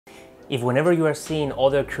If whenever you are seeing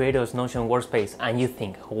other creators' Notion workspace and you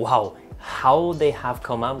think, wow, how they have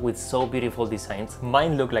come up with so beautiful designs,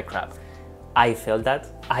 mine look like crap. I felt that,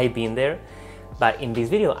 I've been there, but in this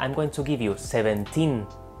video I'm going to give you 17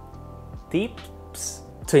 tips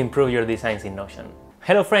to improve your designs in Notion.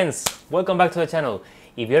 Hello friends, welcome back to the channel.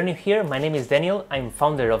 If you're new here, my name is Daniel, I'm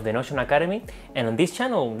founder of the Notion Academy, and on this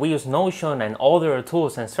channel we use Notion and other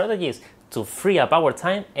tools and strategies to free up our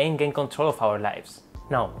time and gain control of our lives.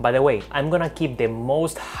 Now, by the way, I'm gonna keep the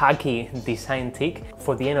most hacky design tip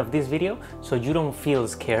for the end of this video so you don't feel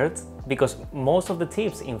scared, because most of the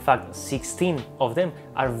tips, in fact 16 of them,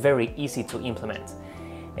 are very easy to implement.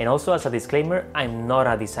 And also, as a disclaimer, I'm not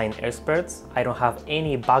a design expert, I don't have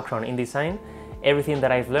any background in design. Everything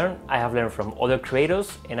that I have learned from other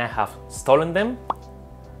creators, and I have stolen them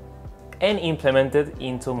and implemented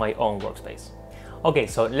into my own workspace. Okay,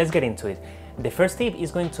 so let's get into it. The first tip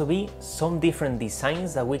is going to be some different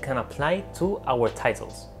designs that we can apply to our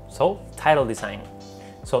titles. So, title design.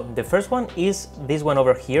 So the first one is this one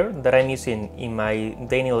over here that I'm using in my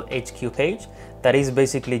Daniel HQ page, that is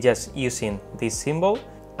basically just using this symbol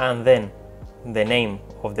and then the name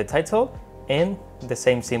of the title and the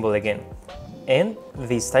same symbol again. And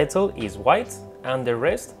this title is white and the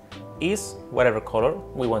rest is whatever color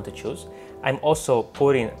we want to choose. I'm also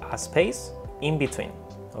putting a space in between,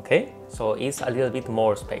 okay? So it's a little bit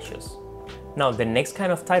more spacious. Now the next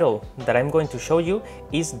kind of title that I'm going to show you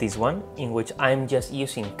is this one, in which I'm just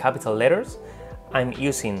using capital letters, I'm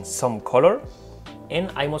using some color,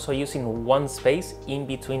 and I'm also using one space in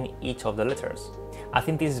between each of the letters. I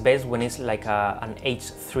think this is best when it's like an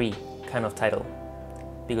H3 kind of title,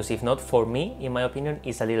 because if not, for me, in my opinion,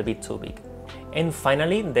 it's a little bit too big. And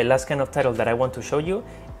finally, the last kind of title that I want to show you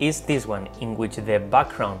is this one, in which the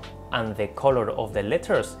background and the color of the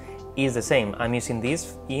letters is the same. I'm using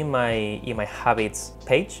this in my habits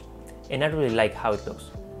page, and I really like how it looks.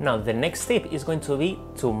 Now the next tip is going to be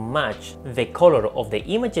to match the color of the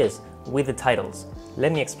images with the titles.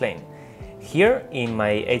 Let me explain. Here in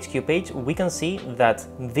my HQ page, we can see that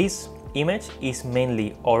this image is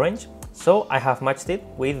mainly orange, so I have matched it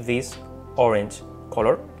with this orange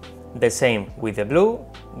color. The same with the blue,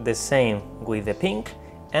 the same with the pink,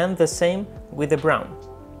 and the same with the brown.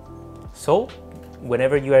 So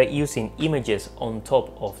whenever you are using images on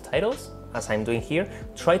top of titles, as I'm doing here,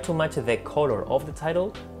 try to match the color of the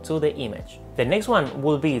title to the image. The next one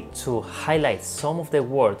will be to highlight some of the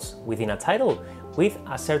words within a title with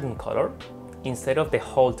a certain color instead of the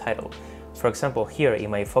whole title. For example, here in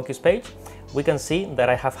my focus page, we can see that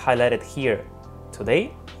I have highlighted here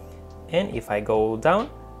today, and if I go down,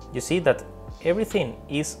 you see that everything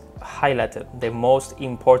is highlighted, the most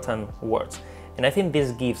important words. And I think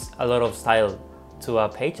this gives a lot of style to a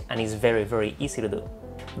page and is very, very easy to do.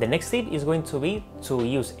 The next tip is going to be to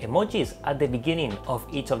use emojis at the beginning of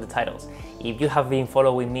each of the titles. If you have been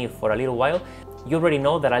following me for a little while, you already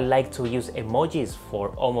know that I like to use emojis for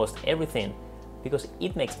almost everything because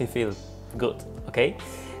it makes me feel good, okay?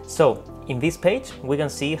 So in this page, we can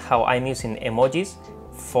see how I'm using emojis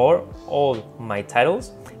for all my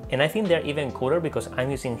titles, and I think they're even cooler because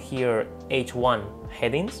I'm using here H1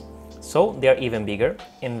 headings, so they're even bigger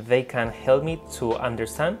and they can help me to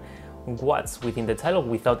understand what's within the title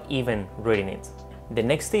without even reading it. The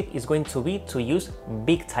next tip is going to be to use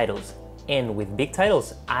big titles, and with big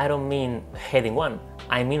titles I don't mean heading 1,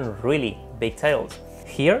 I mean really big titles.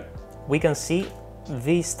 Here we can see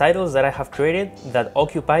these titles that I have created that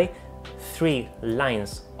occupy 3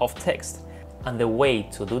 lines of text, and the way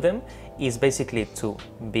to do them is basically to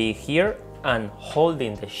be here and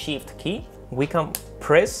holding the shift key, we can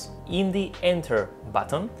press in the enter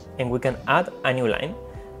button and we can add a new line,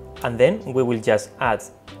 and then we will just add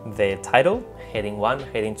the title, heading 1,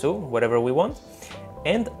 heading 2, whatever we want,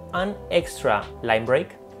 and an extra line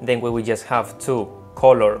break. Then we will just have to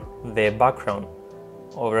color the background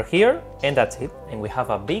over here, and that's it, and we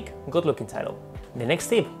have a big, good looking title. The next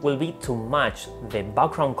tip will be to match the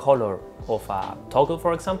background color of a toggle,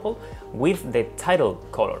 for example, with the title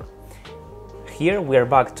color. Here we are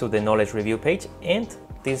back to the knowledge review page, and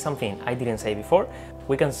this is something I didn't say before.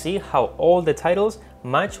 We can see how all the titles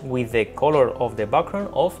match with the color of the background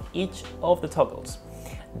of each of the toggles.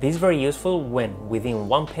 This is very useful when within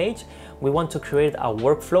one page we want to create a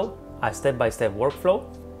workflow, a step-by-step workflow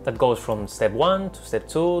that goes from step 1 to step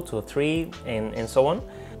 2 to 3 and so on.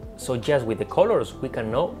 So just with the colors we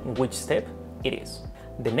can know which step it is.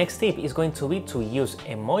 The next tip is going to be to use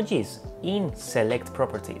emojis in select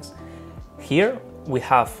properties. Here we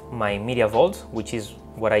have my media vault, which is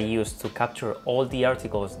what I use to capture all the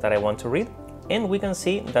articles that I want to read, and we can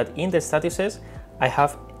see that in the statuses I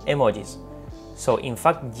have emojis. So in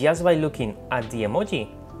fact, just by looking at the emoji,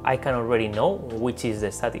 I can already know which is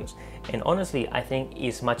the status. And honestly, I think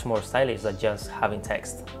it's much more stylish than just having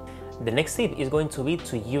text. The next tip is going to be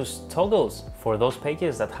to use toggles for those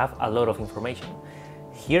pages that have a lot of information.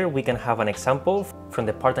 Here we can have an example from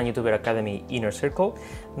the Part-Time YouTuber Academy Inner Circle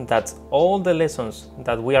that all the lessons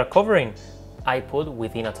that we are covering I put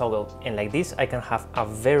within a toggle, and like this I can have a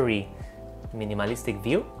very minimalistic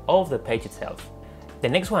view of the page itself. The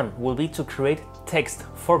next one will be to create text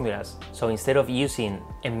formulas. So instead of using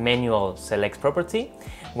a manual select property,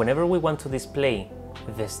 whenever we want to display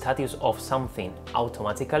the status of something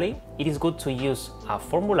automatically, it is good to use a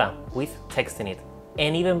formula with text in it.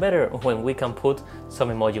 And even better when we can put some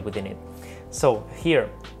emoji within it. So here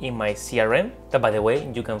in my CRM, that by the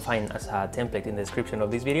way you can find as a template in the description of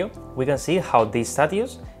this video, we can see how this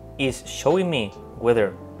status is showing me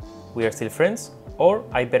whether we are still friends or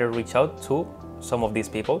I better reach out to some of these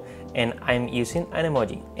people, and I'm using an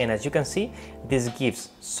emoji. And as you can see, this gives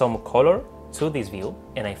some color to this view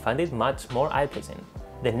and I find it much more eye-pleasing.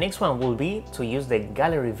 The next one will be to use the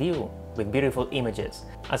gallery view with beautiful images.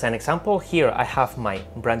 As an example, here I have my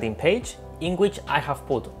branding page in which I have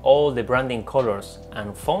put all the branding colors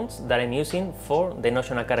and fonts that I'm using for the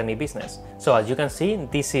Notion Academy business. So as you can see,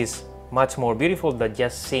 this is much more beautiful than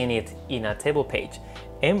just seeing it in a table page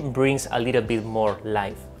and brings a little bit more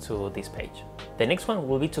life to this page. The next one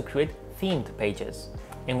will be to create themed pages.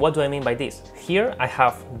 And what do I mean by this? Here I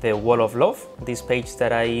have the Wall of Love, this page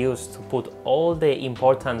that I use to put all the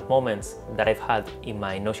important moments that I've had in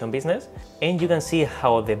my Notion business. And you can see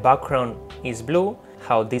how the background is blue,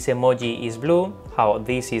 how this emoji is blue, how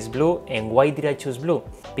this is blue. And why did I choose blue?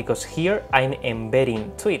 Because here I'm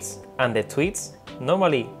embedding tweets, and the tweets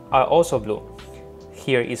normally are also blue.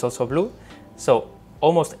 Here is also blue. So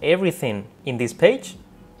almost everything in this page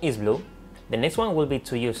is blue. The next one will be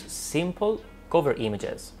to use simple cover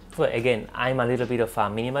images. So again, I'm a little bit of a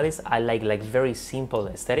minimalist. I like very simple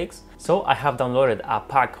aesthetics. So I have downloaded a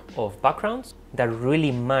pack of backgrounds that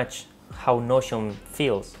really match how Notion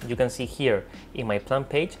feels. You can see here in my plan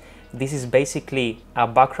page, this is basically a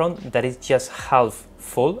background that is just half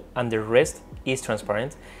full and the rest is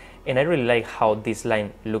transparent. And I really like how this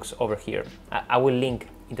line looks over here. I will link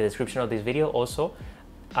in the description of this video also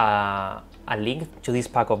a link to this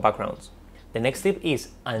pack of backgrounds. The next tip is,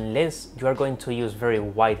 unless you are going to use very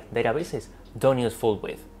wide databases, don't use full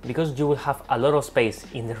width, because you will have a lot of space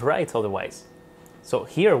in the right otherwise. So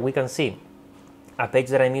here we can see a page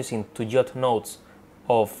that I'm using to jot notes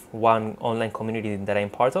of one online community that I'm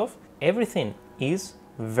part of. Everything is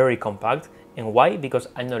very compact. And why? Because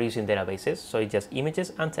I'm not using databases, so it's just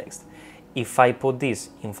images and text. If I put this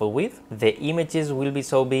in full width, the images will be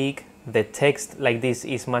so big, the text like this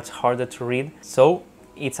is much harder to read. So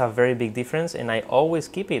it's a very big difference, and I always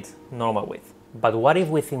keep it normal width. But what if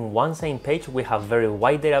within one same page we have very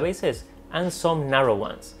wide databases and some narrow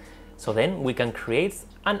ones? So then we can create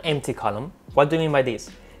an empty column. What do I mean by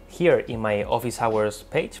this? Here in my office hours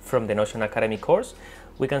page from the Notion Academy course,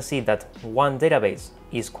 we can see that one database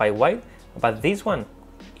is quite wide, but this one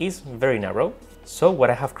is very narrow. So what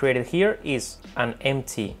I have created here is an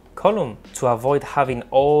empty column to avoid having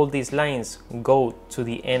all these lines go to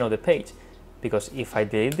the end of the page. Because if I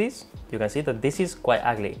delete this, you can see that this is quite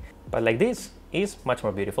ugly, but like this is much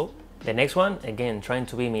more beautiful. The next one, again trying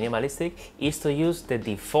to be minimalistic, is to use the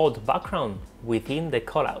default background within the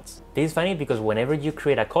callouts. This is funny because whenever you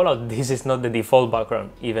create a callout, this is not the default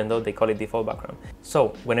background, even though they call it default background. So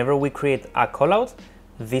whenever we create a callout,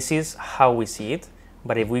 this is how we see it.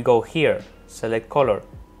 But if we go here, select color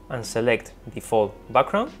and select default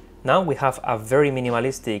background, now we have a very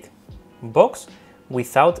minimalistic box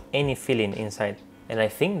without any filling inside. And I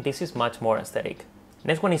think this is much more aesthetic.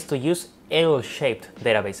 Next one is to use L-shaped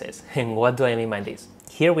databases. And what do I mean by this?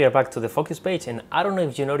 Here we are back to the focus page, and I don't know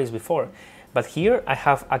if you noticed before, but here I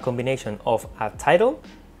have a combination of a title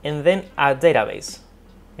and then a database.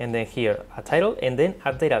 And then here a title and then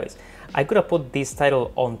a database. I could have put this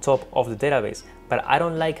title on top of the database, but I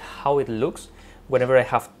don't like how it looks whenever I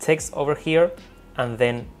have text over here and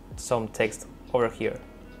then some text over here.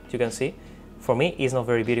 You can see, for me, it's not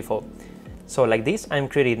very beautiful. So like this, I'm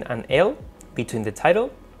creating an L between the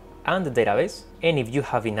title and the database. And if you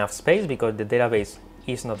have enough space, because the database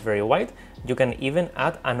is not very wide, you can even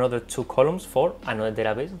add another 2 columns for another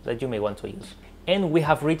database that you may want to use. And we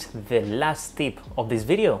have reached the last tip of this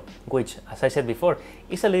video, which, as I said before,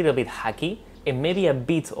 is a little bit hacky and maybe a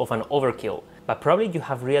bit of an overkill. But probably you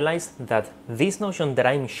have realized that this Notion that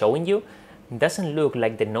I'm showing you doesn't look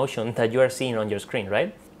like the Notion that you are seeing on your screen,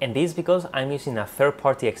 right? And this is because I'm using a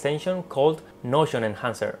third-party extension called Notion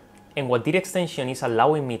Enhancer. And what this extension is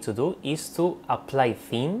allowing me to do is to apply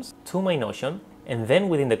themes to my Notion, and then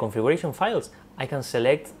within the configuration files, I can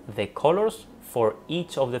select the colors for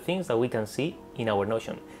each of the things that we can see in our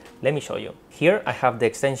Notion. Let me show you. Here I have the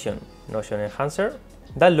extension Notion Enhancer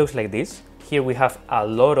that looks like this. Here we have a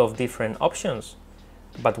lot of different options,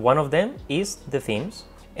 but one of them is the themes,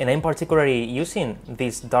 and I'm particularly using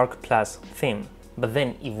this dark plus theme. But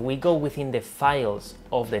then if we go within the files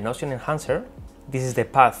of the Notion Enhancer, this is the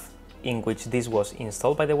path in which this was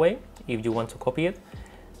installed, by the way, if you want to copy it.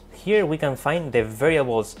 Here we can find the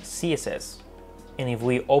variables CSS, and if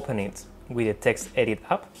we open it with the text edit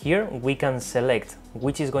app, here we can select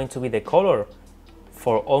which is going to be the color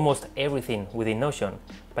for almost everything within Notion.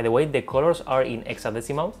 By the way, the colors are in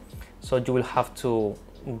hexadecimal, so you will have to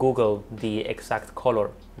Google the exact color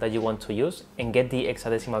that you want to use and get the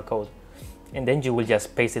hexadecimal code. And then you will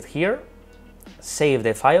just paste it here, save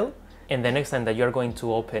the file, and the next time that you're going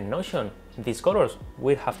to open Notion, these colors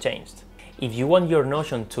will have changed. If you want your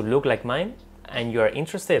Notion to look like mine and you are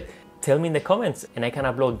interested, tell me in the comments and I can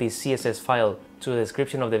upload this CSS file to the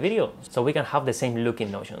description of the video so we can have the same look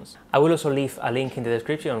in Notions. I will also leave a link in the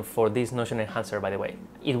description for this Notion Enhancer, by the way.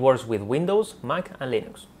 It works with Windows, Mac and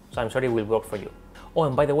Linux, so I'm sure it will work for you. Oh,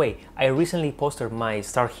 and by the way, I recently posted my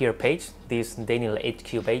Start Here page, this Daniel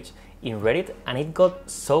HQ page, in Reddit, and it got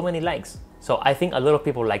so many likes. So I think a lot of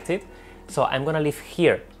people liked it. So I'm gonna leave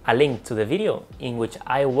here a link to the video in which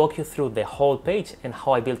I walk you through the whole page and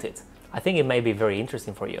how I built it. I think it may be very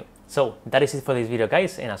interesting for you. So that is it for this video,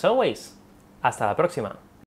 guys, and as always, hasta la próxima.